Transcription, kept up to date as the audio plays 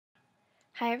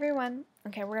Hi everyone.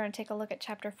 Okay, we're going to take a look at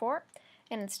chapter 4,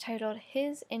 and it's titled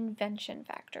His Invention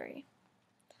Factory.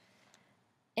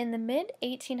 In the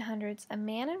mid-1800s, a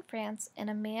man in France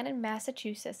and a man in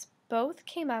Massachusetts both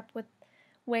came up with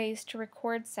ways to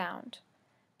record sound,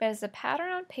 but as a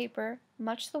pattern on paper,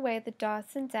 much the way the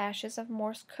dots and dashes of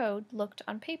Morse code looked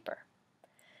on paper.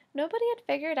 Nobody had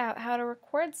figured out how to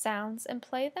record sounds and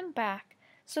play them back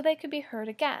so they could be heard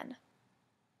again.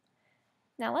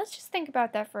 Now let's just think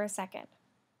about that for a second.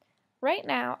 Right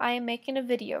now, I am making a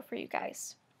video for you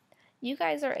guys. You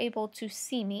guys are able to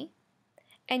see me,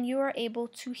 and you are able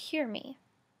to hear me,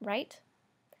 right?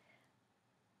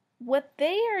 What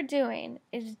they are doing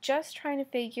is just trying to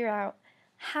figure out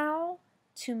how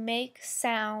to make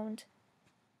sound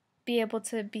be able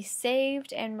to be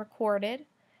saved and recorded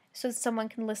so that someone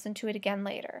can listen to it again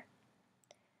later.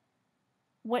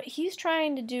 What he's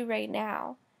trying to do right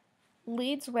now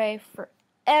leads way for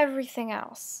everything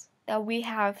else that we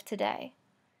have today.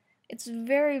 It's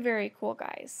very, very cool,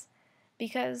 guys,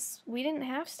 because we didn't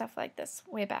have stuff like this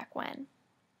way back when.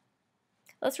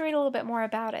 Let's read a little bit more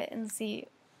about it and see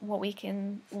what we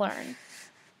can learn.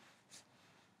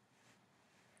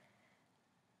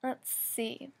 Let's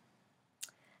see.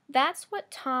 That's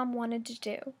what Tom wanted to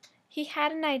do. He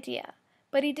had an idea,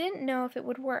 but he didn't know if it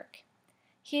would work.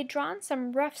 He had drawn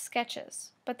some rough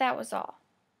sketches, but that was all.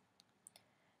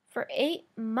 For 8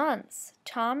 months,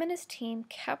 Tom and his team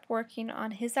kept working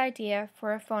on his idea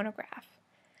for a phonograph.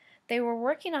 They were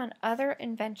working on other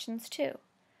inventions too.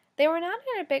 They were not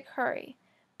in a big hurry,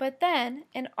 but then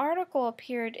an article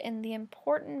appeared in the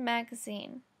important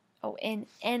magazine. In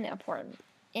important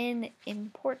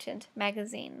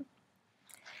magazine,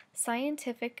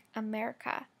 Scientific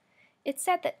America. It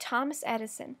said that Thomas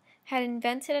Edison had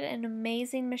invented an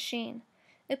amazing machine.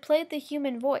 It played the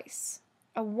human voice.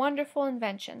 A wonderful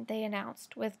invention, they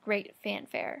announced with great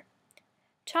fanfare.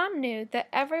 Tom knew that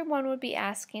everyone would be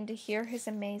asking to hear his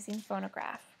amazing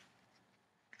phonograph.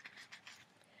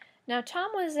 Now,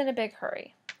 Tom was in a big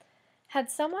hurry. Had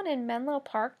someone in Menlo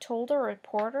Park told a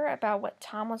reporter about what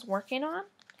Tom was working on?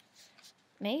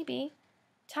 Maybe.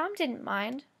 Tom didn't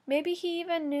mind. Maybe he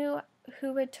even knew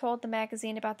who had told the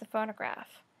magazine about the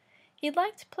phonograph. He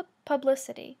liked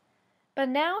publicity, but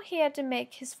now he had to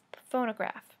make his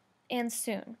phonograph. And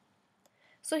soon.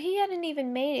 So he hadn't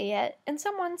even made it yet, and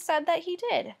someone said that he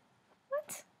did.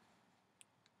 What?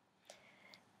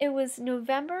 It was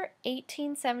November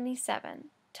 1877.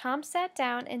 Tom sat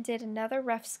down and did another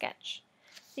rough sketch.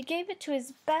 He gave it to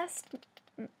his best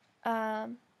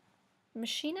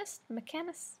mechanist,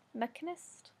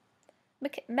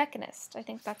 I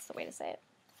think that's the way to say it.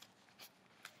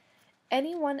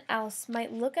 Anyone else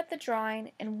might look at the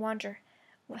drawing and wonder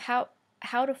how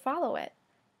to follow it.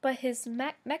 But his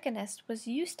mechanist was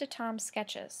used to Tom's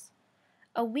sketches.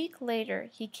 A week later,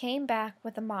 he came back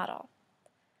with a model.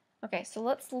 Okay, so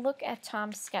let's look at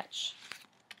Tom's sketch.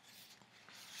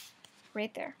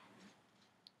 Right there.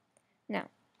 Now,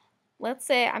 let's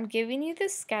say I'm giving you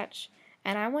this sketch,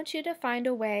 and I want you to find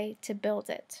a way to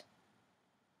build it.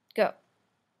 Go.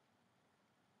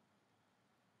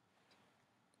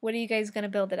 What are you guys going to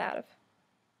build it out of?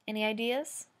 Any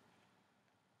ideas?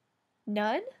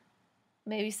 None?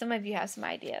 Maybe some of you have some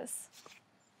ideas.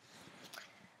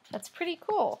 That's pretty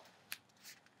cool.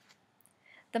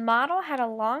 The model had a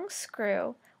long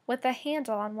screw with a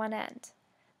handle on one end.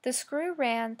 The screw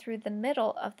ran through the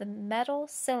middle of the metal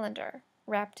cylinder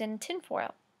wrapped in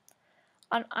tinfoil.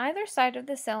 On either side of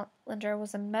the cylinder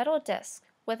was a metal disc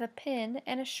with a pin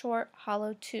and a short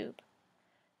hollow tube.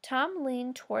 Tom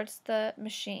leaned towards the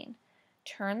machine,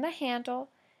 turned the handle,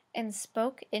 and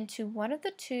spoke into one of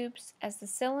the tubes as the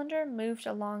cylinder moved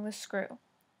along the screw.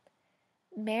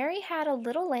 Mary had a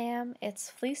little lamb, its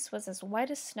fleece was as white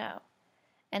as snow,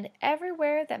 and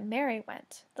everywhere that Mary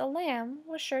went, the lamb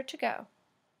was sure to go.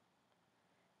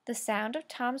 The sound of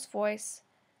Tom's voice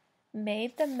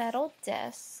made the metal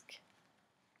disc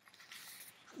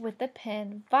with the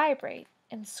pin vibrate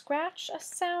and scratch a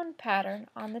sound pattern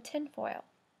on the tinfoil.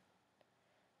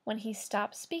 When he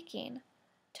stopped speaking,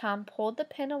 Tom pulled the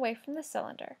pin away from the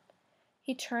cylinder.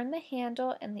 He turned the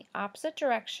handle in the opposite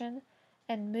direction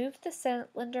and moved the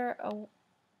cylinder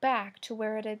back to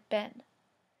where it had been.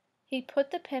 He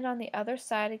put the pin on the other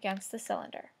side against the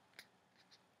cylinder.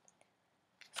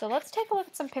 So let's take a look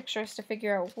at some pictures to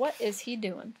figure out what is he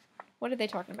doing. What are they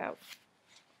talking about?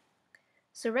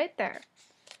 So right there,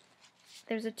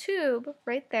 there's a tube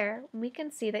right there, and we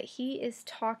can see that he is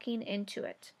talking into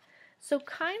it. So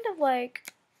kind of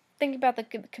like, think about the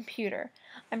computer.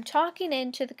 I'm talking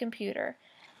into the computer,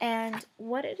 and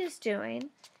what it is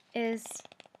doing is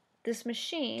this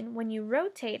machine, when you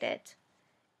rotate it,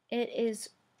 It is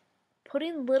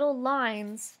putting little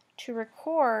lines to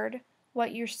record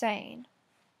what you're saying.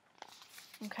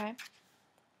 Okay?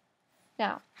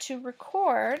 Now, to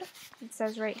record, it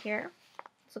says right here,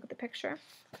 let's look at the picture.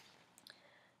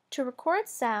 To record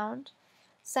sound,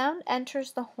 sound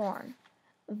enters the horn,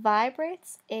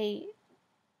 vibrates a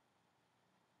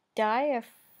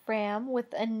diaphragm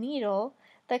with a needle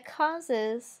that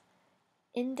causes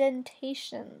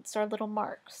indentations or little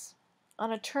marks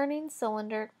on a turning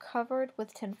cylinder covered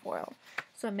with tinfoil.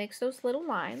 So it makes those little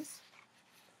lines.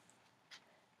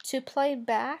 To play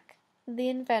back the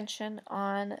invention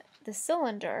on the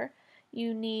cylinder,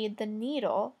 you need the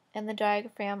needle and the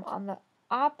diaphragm on the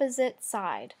opposite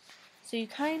side. So you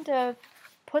kind of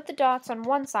put the dots on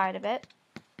one side of it,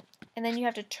 and then you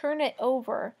have to turn it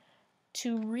over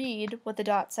to read what the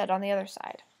dot said on the other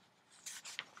side.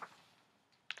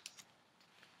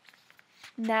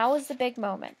 Now is the big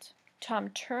moment. Tom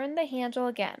turned the handle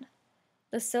again.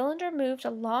 The cylinder moved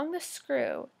along the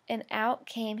screw, and out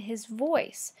came his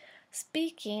voice,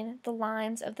 speaking the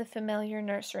lines of the familiar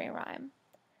nursery rhyme.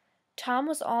 Tom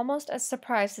was almost as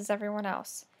surprised as everyone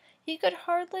else. He could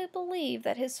hardly believe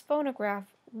that his phonograph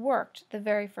worked the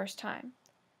very first time.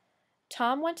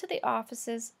 Tom went to the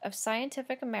offices of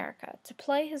Scientific America to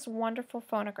play his wonderful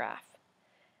phonograph.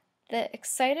 The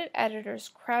excited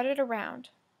editors crowded around.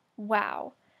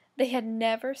 Wow! They had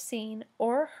never seen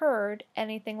or heard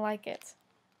anything like it.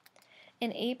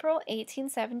 In April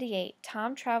 1878,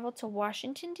 Tom traveled to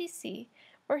Washington, D.C.,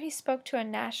 where he spoke to a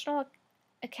National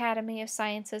Academy of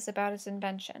Sciences about his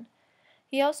invention.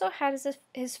 He also had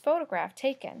his photograph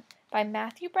taken by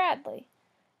Matthew Brady,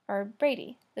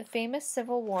 the famous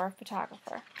Civil War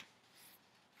photographer.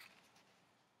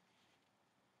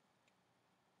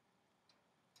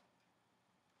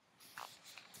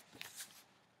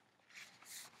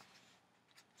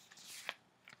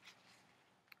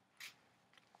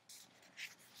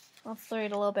 Let's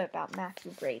read a little bit about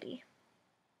Matthew Brady.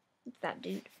 It's that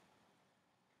dude.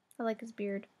 I like his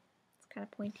beard. It's kind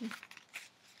of pointy.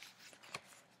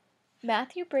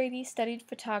 Matthew Brady studied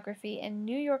photography in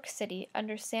New York City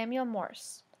under Samuel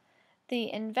Morse,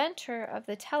 the inventor of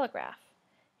the telegraph.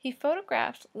 He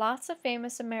photographed lots of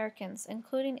famous Americans,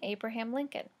 including Abraham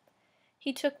Lincoln.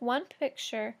 He took one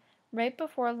picture right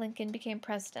before Lincoln became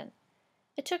president.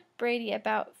 It took Brady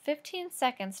about 15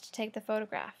 seconds to take the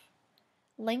photograph.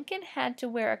 Lincoln had to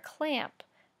wear a clamp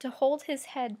to hold his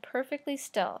head perfectly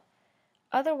still,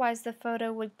 otherwise the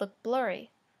photo would look blurry.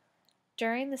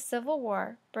 During the Civil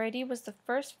War, Brady was the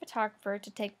first photographer to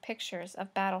take pictures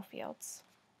of battlefields.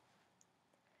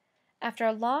 After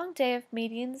a long day of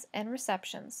meetings and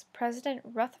receptions, President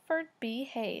Rutherford B.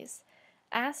 Hayes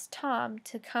asked Tom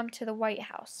to come to the White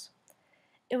House.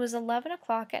 It was 11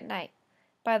 o'clock at night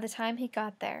by the time he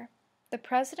got there. The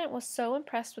president was so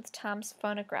impressed with Tom's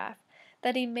phonograph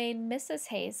that he made Mrs.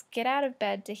 Hayes get out of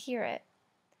bed to hear it.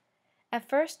 At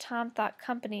first, Tom thought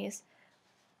companies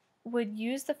would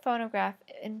use the phonograph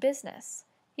in business.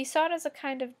 He saw it as a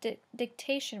kind of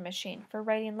dictation machine for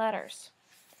writing letters.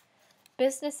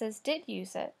 Businesses did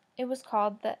use it. It was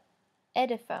called the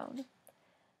Ediphone.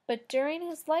 But during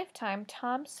his lifetime,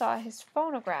 Tom saw his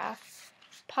phonograph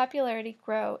popularity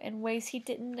grow in ways he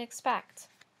didn't expect.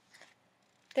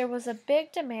 There was a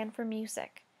big demand for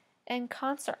music, in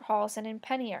concert halls and in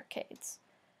penny arcades.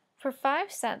 For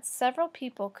 5 cents, several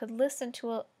people could listen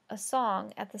to a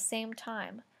song at the same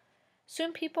time.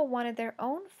 Soon people wanted their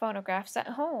own phonographs at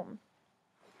home.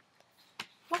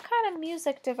 What kind of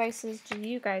music devices do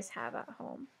you guys have at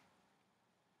home?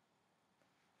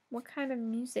 What kind of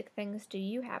music things do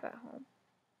you have at home?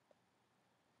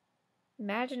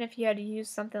 Imagine if you had to use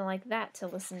something like that to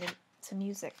listen to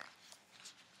music.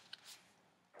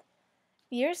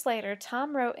 Years later,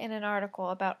 Tom wrote in an article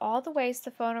about all the ways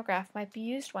the phonograph might be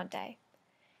used one day.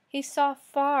 He saw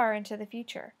far into the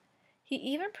future. He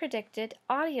even predicted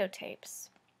audio tapes.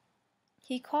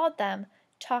 He called them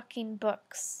talking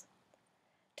books.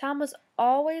 Tom was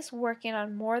always working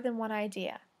on more than one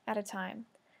idea at a time.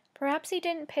 Perhaps he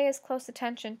didn't pay as close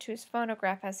attention to his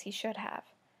phonograph as he should have.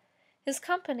 His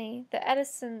company, the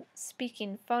Edison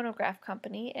Speaking Phonograph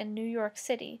Company in New York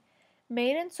City,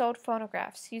 made and sold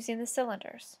phonographs using the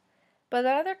cylinders, but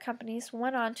other companies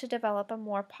went on to develop a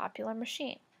more popular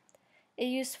machine. It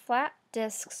used flat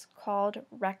discs called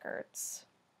records.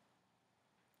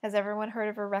 Has everyone heard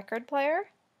of a record player?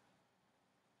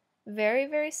 Very,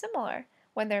 very similar.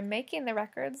 When they're making the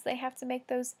records, they have to make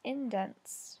those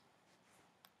indents.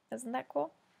 Isn't that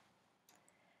cool?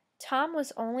 Tom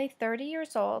was only 30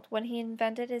 years old when he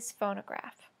invented his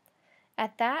phonograph.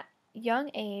 At that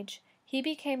young age, he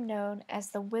became known as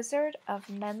the Wizard of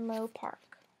Menlo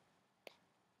Park.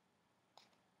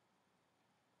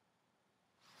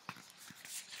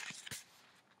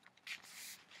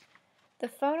 The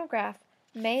phonograph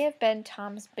may have been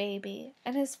Tom's baby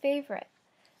and his favorite,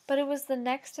 but it was the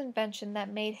next invention that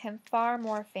made him far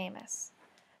more famous.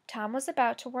 Tom was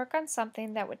about to work on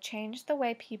something that would change the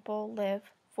way people live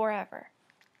forever.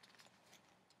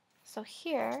 So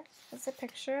here is a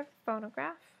picture of a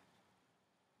phonograph.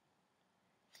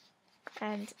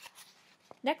 And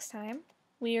next time,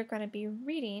 we are going to be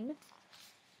reading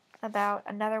about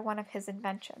another one of his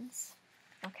inventions.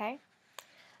 Okay?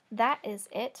 That is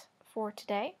it for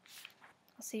today.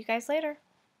 I'll see you guys later.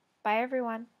 Bye,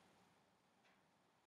 everyone.